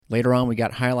Later on, we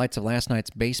got highlights of last night's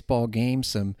baseball game,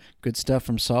 some good stuff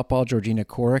from softball. Georgina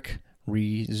Korick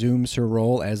resumes her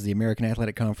role as the American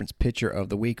Athletic Conference Pitcher of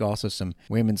the Week. Also some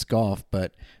women's golf,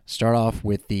 but start off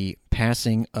with the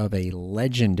passing of a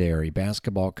legendary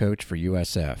basketball coach for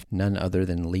USF, none other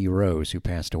than Lee Rose, who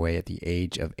passed away at the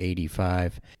age of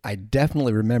 85. I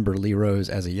definitely remember Lee Rose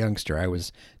as a youngster. I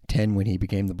was 10 when he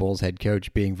became the Bulls head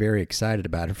coach, being very excited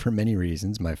about it for many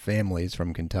reasons. My family is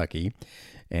from Kentucky,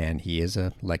 and he is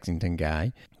a Lexington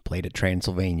guy. Played at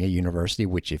Transylvania University,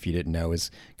 which, if you didn't know,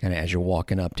 is kind of as you're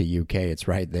walking up to UK, it's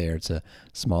right there. It's a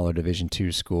smaller Division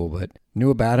II school, but knew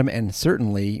about him, and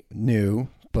certainly knew,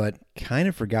 but kind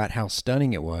of forgot how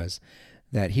stunning it was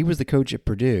that he was the coach at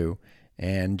Purdue.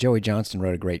 And Joey Johnston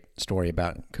wrote a great story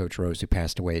about Coach Rose, who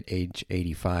passed away at age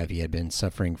 85. He had been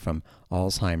suffering from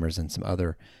Alzheimer's and some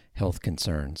other health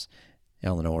concerns.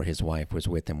 Eleanor, his wife, was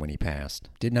with him when he passed.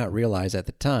 Did not realize at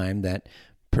the time that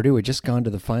Purdue had just gone to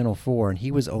the Final Four, and he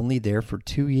was only there for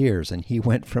 2 years, and he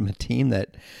went from a team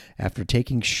that, after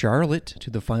taking Charlotte to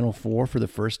the Final Four for the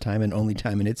first time and only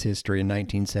time in its history in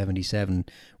 1977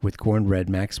 with Cornbread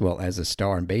Maxwell as a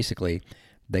star, and basically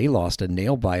they lost a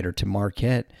nail-biter to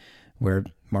Marquette, where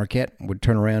Marquette would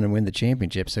turn around and win the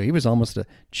championship. So he was almost a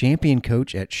champion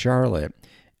coach at Charlotte,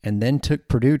 and then took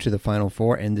Purdue to the Final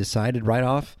Four and decided right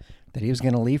off that he was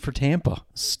going to leave for Tampa.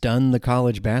 Stunned the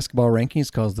college basketball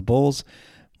rankings because the Bulls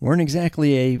weren't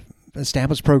exactly a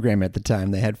established program at the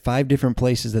time. They had 5 different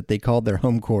places that they called their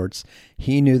home courts.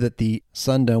 He knew that the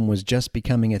Sundome was just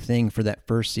becoming a thing for that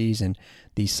first season.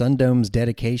 The Sundome's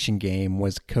dedication game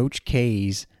was Coach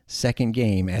K's second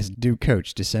game as Duke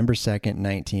coach, December 2nd,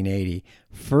 1980.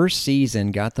 First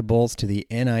season got the Bulls to the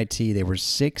NIT. They were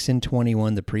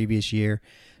 6-21 the previous year.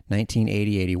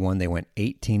 1980-81, they went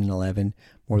 18-11.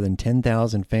 More than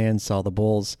 10,000 fans saw the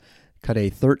Bulls cut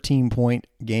a 13-point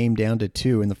game down to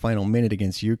 2 in the final minute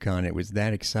against UConn. It was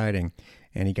that exciting,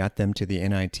 and he got them to the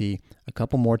NIT a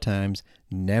couple more times.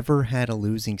 Never had a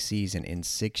losing season in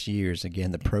 6 years.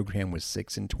 Again, the program was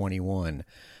 6-21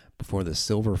 before the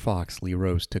Silver Fox, Lee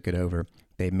Rose, took it over.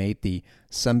 They made the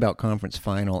Sun Belt Conference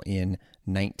Final in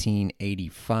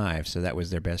 1985, so that was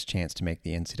their best chance to make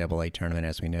the NCAA tournament,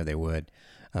 as we know they would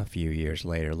a few years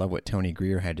later. Love what Tony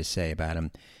Greer had to say about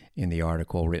him in the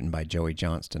article written by Joey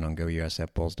Johnston on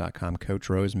GoUSFBulls.com. Coach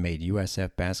Rose made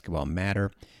USF basketball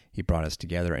matter. He brought us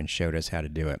together and showed us how to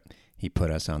do it. He put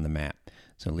us on the map.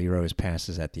 So Lee Rose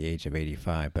passes at the age of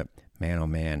 85, but man, oh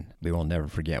man, we will never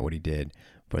forget what he did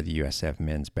for the USF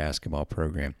men's basketball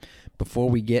program. Before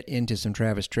we get into some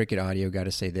Travis Trickett audio, got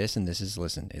to say this, and this is,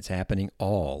 listen, it's happening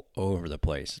all over the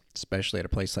place, especially at a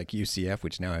place like UCF,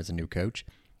 which now has a new coach.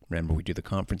 Remember, we do the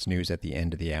conference news at the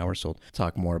end of the hour, so we'll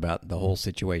talk more about the whole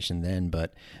situation then.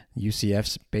 But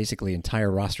UCF's basically entire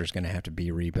roster is going to have to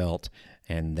be rebuilt,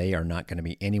 and they are not going to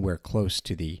be anywhere close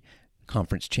to the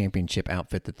conference championship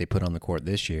outfit that they put on the court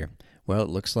this year. Well, it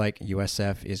looks like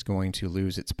USF is going to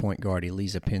lose its point guard.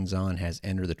 Elisa Pinzon has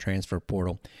entered the transfer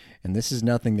portal, and this is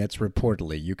nothing that's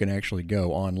reportedly. You can actually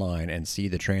go online and see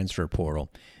the transfer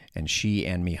portal, and she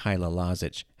and Mihaila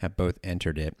Lazic have both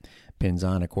entered it.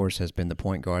 Pinzon, of course, has been the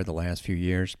point guard the last few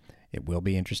years. It will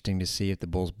be interesting to see if the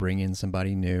Bulls bring in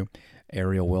somebody new.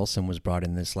 Ariel Wilson was brought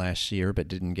in this last year but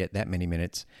didn't get that many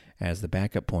minutes as the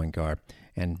backup point guard.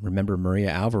 And remember,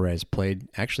 Maria Alvarez played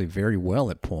actually very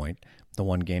well at point, the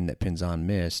one game that Pinzon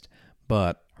missed,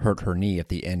 but hurt her knee at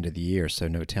the end of the year, so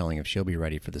no telling if she'll be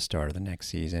ready for the start of the next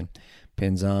season.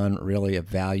 Pinzon, really a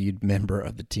valued member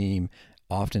of the team,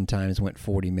 oftentimes went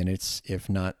 40 minutes, if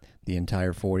not the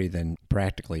entire 40, then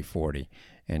practically 40,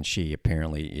 and she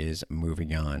apparently is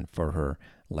moving on for her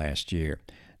last year.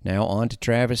 Now on to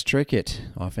Travis Trickett,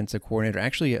 offensive coordinator.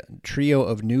 Actually, a trio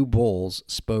of new Bulls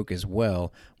spoke as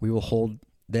well. We will hold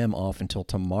them off until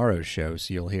tomorrow's show,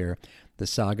 so you'll hear the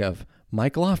saga of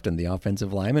Mike Lofton, the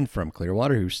offensive lineman from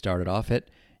Clearwater, who started off at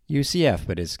UCF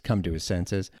but has come to his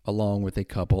senses, along with a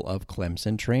couple of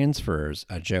Clemson transfers,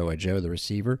 Ajo, the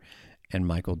receiver, and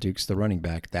Michael Dukes, the running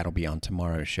back. That'll be on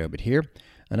tomorrow's show. But here,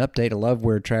 an update. I love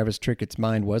where Travis Trickett's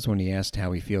mind was when he asked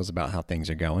how he feels about how things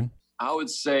are going. I would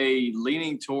say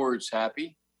leaning towards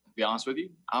happy, to be honest with you.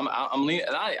 I'm leaning,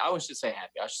 and I always should say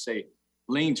happy. I should say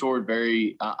leaning toward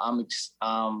very, I'm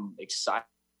excited.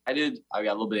 I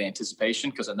got a little bit of anticipation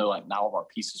because I know like not all of our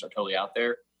pieces are totally out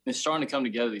there. It's starting to come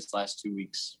together these last 2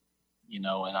 weeks, and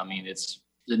I mean, it's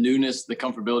the newness, the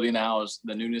comfortability now is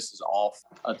the newness is off.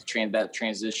 That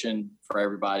transition for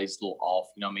everybody is a little off.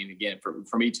 I mean, again,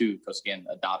 for me too, because again,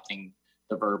 adopting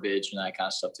the verbiage and that kind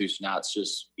of stuff too. So now it's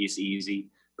easy.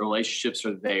 The relationships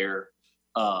are there.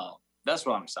 That's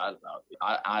what I'm excited about.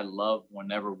 I love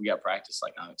whenever we got practice.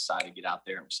 Like, I'm excited to get out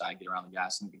there. I'm excited to get around the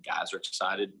guys. I think the guys are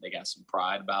excited. They got some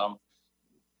pride about them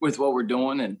with what we're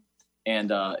doing, and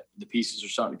the pieces are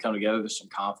starting to come together. There's some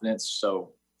confidence.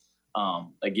 So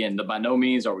again, by no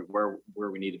means are we where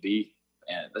we need to be,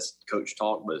 and that's coach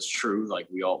talk, but it's true. Like,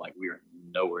 we are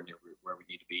nowhere near where we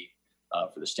need to be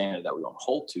for the standard that we want to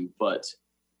hold to, but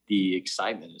the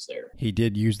excitement is there. He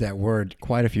did use that word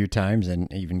quite a few times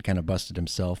and even kind of busted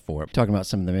himself for it. Talking about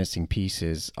some of the missing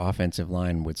pieces, offensive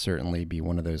line would certainly be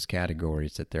one of those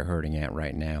categories that they're hurting at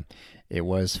right now. It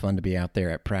was fun to be out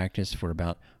there at practice for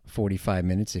about 45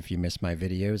 minutes. If you missed my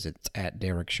videos, it's at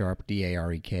Derek Sharp,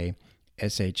 DAREKSHARP.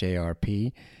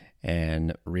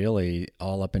 And really,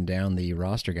 all up and down the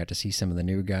roster, got to see some of the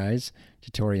new guys.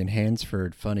 Tatorian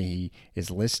Hansford, funny, he is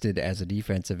listed as a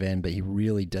defensive end, but he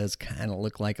really does kind of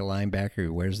look like a linebacker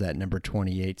who wears that number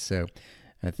 28. So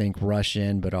I think rush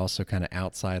in, but also kind of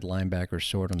outside linebacker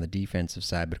sort on the defensive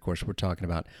side. But, of course, we're talking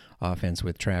about offense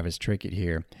with Travis Trickett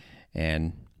here.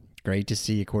 And great to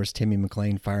see, of course, Timmy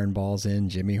McClain firing balls in,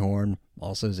 Jimmy Horn,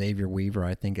 also Xavier Weaver.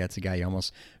 I think that's a guy you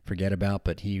almost forget about,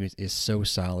 but he is so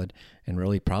solid and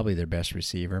really probably their best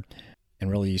receiver. And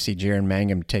really, you see Jaron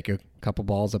Mangum take a couple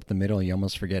balls up the middle. You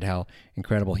almost forget how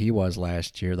incredible he was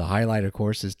last year. The highlight, of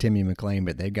course, is Timmy McClain,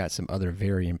 but they've got some other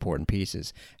very important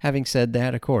pieces. Having said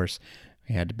that, of course,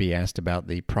 we had to be asked about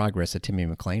the progress of Timmy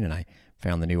McClain, and I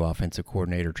found the new offensive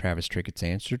coordinator, Travis Trickett's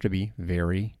answer to be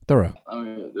very thorough.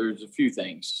 There's a few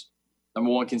things.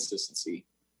 Number one, consistency.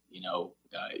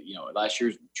 Last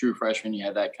year's true freshman, you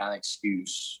had that kind of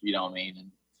excuse, you know what I mean? And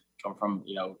come from,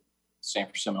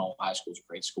 Sanford Seminole High School is a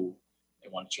great school. They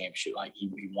won a championship. Like,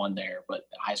 he won there, but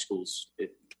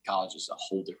college is a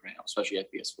whole different animal, especially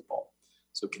FBS football.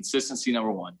 So consistency,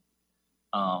 number one.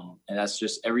 And that's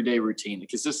just everyday routine. The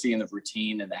consistency and the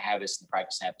routine and the habits and the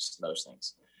practice habits to those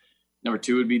things. Number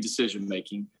two would be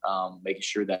decision-making, making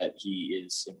sure that he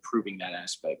is improving that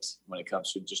aspect when it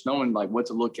comes to just knowing, like, what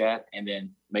to look at and then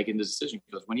making the decision.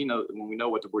 Because when we know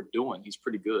what we're doing, he's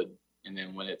pretty good. And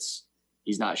then when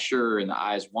he's not sure and the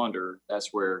eyes wander, that's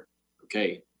where,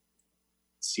 okay,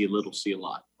 see a little, see a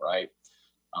lot, right?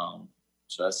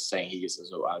 So that's the saying he gets.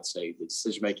 So I would say the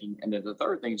decision-making. And then the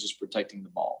third thing is just protecting the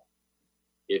ball.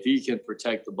 If he can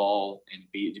protect the ball and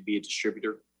be a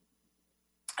distributor,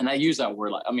 and I use that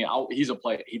word he's a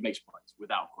player. He makes plays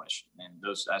without question, and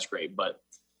that's great. But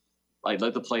like,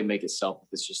 let the play make itself if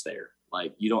it's just there.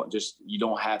 Like, you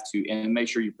don't have to, and make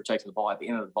sure you protect the ball. At the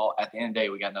end of the day,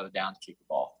 we got another down to kick the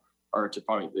ball,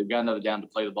 we've got another down to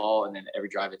play the ball, and then every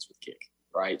drive it's with kick,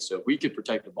 right? So if we could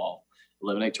protect the ball,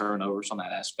 eliminate turnovers on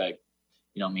that aspect,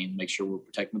 make sure we're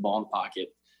protecting the ball in the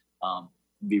pocket.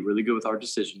 Be really good with our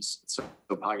decisions. So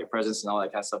pocket presence and all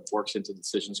that kind of stuff works into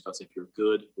decisions, because if you're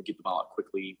good, we get the ball out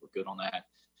quickly. We're good on that.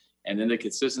 And then the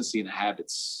consistency and the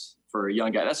habits for a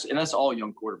young guy. That's all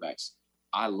young quarterbacks.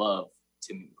 I love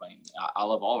Timmy McClain. I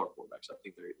love all our quarterbacks. I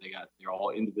think they're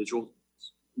all individual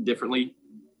differently,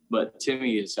 but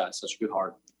Timmy has got such a good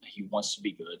heart. He wants to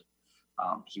be good.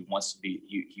 He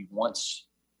wants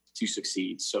to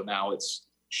succeed. So now it's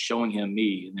showing him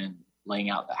me and then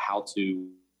laying out the how to,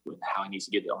 with how he needs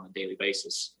to get it on a daily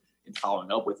basis and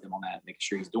following up with him on that, making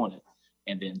sure he's doing it,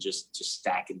 and then just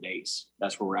stacking days.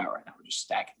 That's where we're at right now. We're just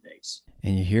stacking days.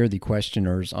 And you hear the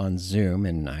questioners on Zoom,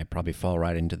 and I probably fall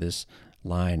right into this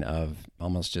line of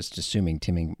almost just assuming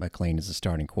Timmy McClain is the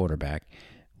starting quarterback.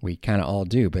 We kind of all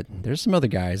do, but there's some other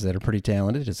guys that are pretty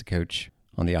talented, as a coach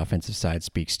on the offensive side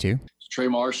speaks to. Trey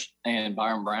Marsh and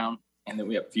Byron Brown, and then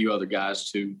we have a few other guys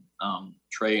too.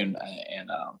 Trey and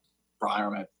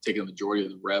Brian have taken the majority of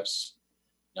the reps.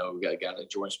 We got a guy like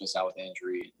Jordan Smith's out with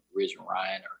injury. Ridge and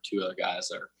Ryan are two other guys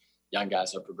that are young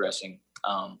guys that are progressing.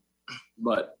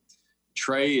 But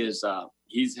Trey is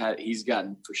he's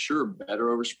gotten for sure better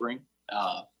over spring.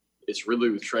 It's really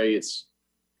with Trey, it's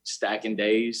stacking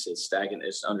days.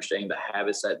 It's understanding the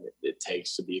habits that it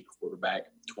takes to be a quarterback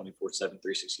 24/7,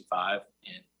 365.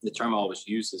 And the term I always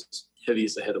use is heavy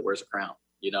is the head that wears a crown.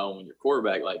 When you're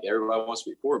quarterback, like, everybody wants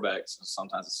to be a quarterback, so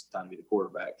sometimes it's time to be the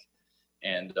quarterback.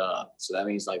 And so that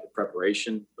means, like, the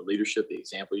preparation, the leadership, the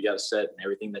example you got to set, and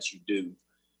everything that you do,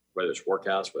 whether it's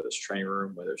workouts, whether it's training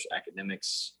room, whether it's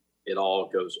academics, it all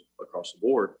goes across the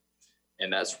board.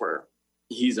 And that's where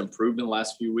he's improved in the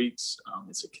last few weeks.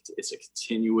 It's a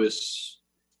continuous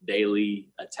daily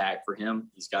attack for him.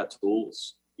 He's got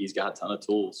tools. He's got a ton of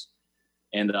tools.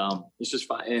 And it's just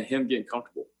fine. And him getting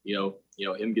comfortable,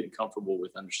 him getting comfortable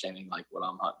with understanding, like, what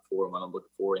I'm hunting for and what I'm looking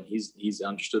for. And he's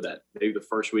understood that. Maybe the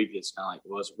first week it's kind of like,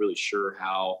 wasn't really sure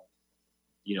how,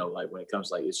 like, when it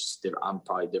comes, like, it's just different. I'm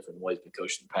probably different than what he's been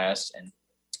coached in the past. And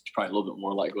It's probably a little bit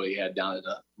more like what he had down at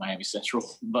Miami Central.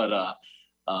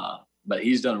 But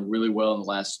he's done really well in the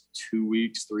last 2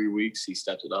 weeks, 3 weeks. He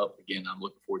stepped it up. Again, I'm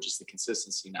looking for just the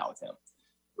consistency now with him.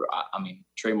 I mean,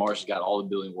 Trey Marsh has got all the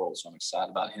ability in the world, so I'm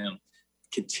excited about him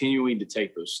continuing to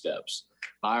take those steps.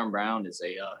 Byron Brown is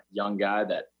a young guy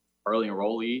that early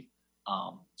enrollee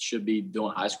should be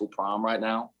doing high school prom right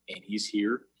now, and he's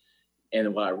here.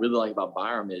 And what I really like about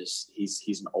Byron is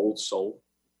he's an old soul,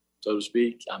 so to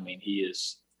speak. I mean, he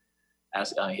is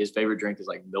his favorite drink is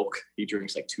like milk. He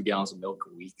drinks like 2 gallons of milk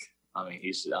a week.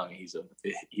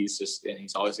 He's just, and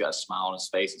he's always got a smile on his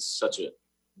face. He's such a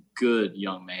good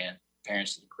young man.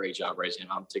 Parents did a great job raising him.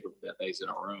 I'm tickled that he's in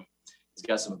our room. He's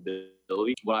got some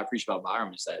ability. What I appreciate about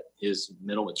Byron is that his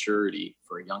mental maturity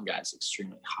for a young guy is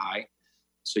extremely high.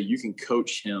 So you can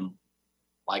coach him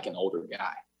like an older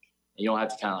guy. And you don't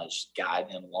have to kind of just guide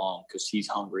him along because he's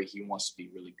hungry. He wants to be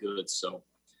really good. So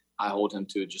I hold him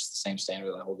to just the same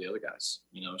standard that I hold the other guys,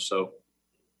 So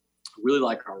I really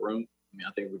like our room.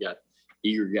 I think we got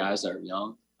eager guys that are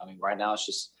young. Right now it's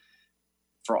just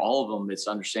for all of them, it's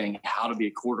understanding how to be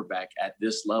a quarterback at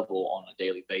this level on a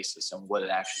daily basis and what it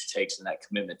actually takes and that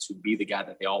commitment to be the guy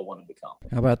that they all want to become.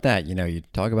 How about that? You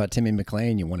talk about Timmy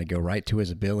McClain, you want to go right to his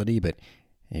ability, but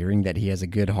hearing that he has a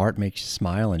good heart makes you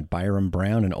smile. And Byron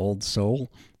Brown, an old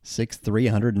soul, 6'3",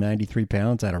 193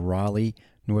 pounds out of Raleigh,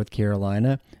 North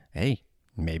Carolina. Hey,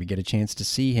 maybe get a chance to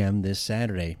see him this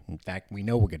Saturday. In fact, we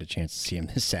know we'll get a chance to see him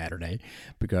this Saturday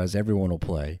because everyone will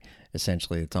play.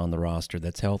 Essentially, it's on the roster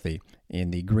that's healthy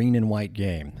in the green and white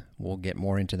game. We'll get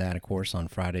more into that, of course, on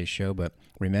Friday's show. But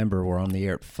remember, we're on the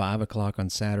air at 5 o'clock on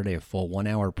Saturday, a full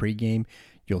 1-hour pregame.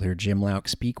 You'll hear Jim Lauk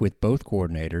speak with both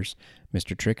coordinators,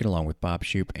 Mr. Trickett, along with Bob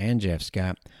Shoop and Jeff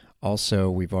Scott. Also,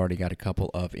 we've already got a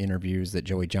couple of interviews that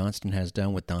Joey Johnston has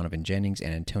done with Donovan Jennings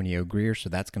and Antonio Greer, so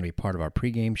that's going to be part of our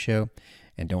pregame show.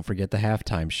 And don't forget the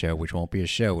halftime show, which won't be a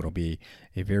show. It'll be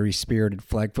a very spirited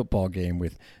flag football game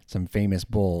with some famous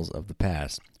Bulls of the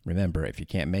past. Remember, if you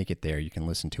can't make it there, you can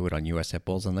listen to it on USF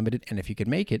Bulls Unlimited. And if you can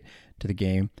make it to the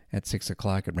game at 6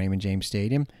 o'clock at Raymond James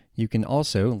Stadium, you can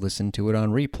also listen to it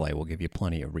on replay. We'll give you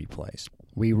plenty of replays.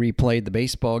 We replayed the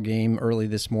baseball game early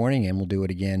this morning, and we'll do it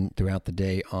again throughout the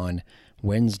day on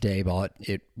Wednesday, but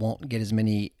it won't get as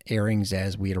many airings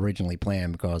as we had originally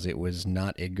planned because it was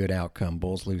not a good outcome.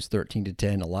 Bulls lose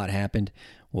 13-10. A lot happened.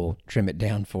 We'll trim it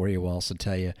down for you. We'll also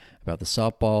tell you about the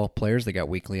softball players that got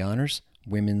weekly honors,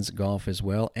 women's golf as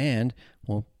well, and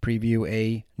we'll preview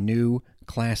a new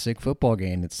classic football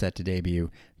game that's set to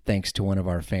debut thanks to one of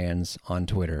our fans on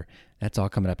Twitter. That's all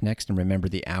coming up next, and remember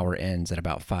the hour ends at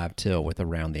about 5 till with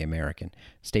Around the American.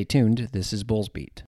 Stay tuned. This is Bulls Beat.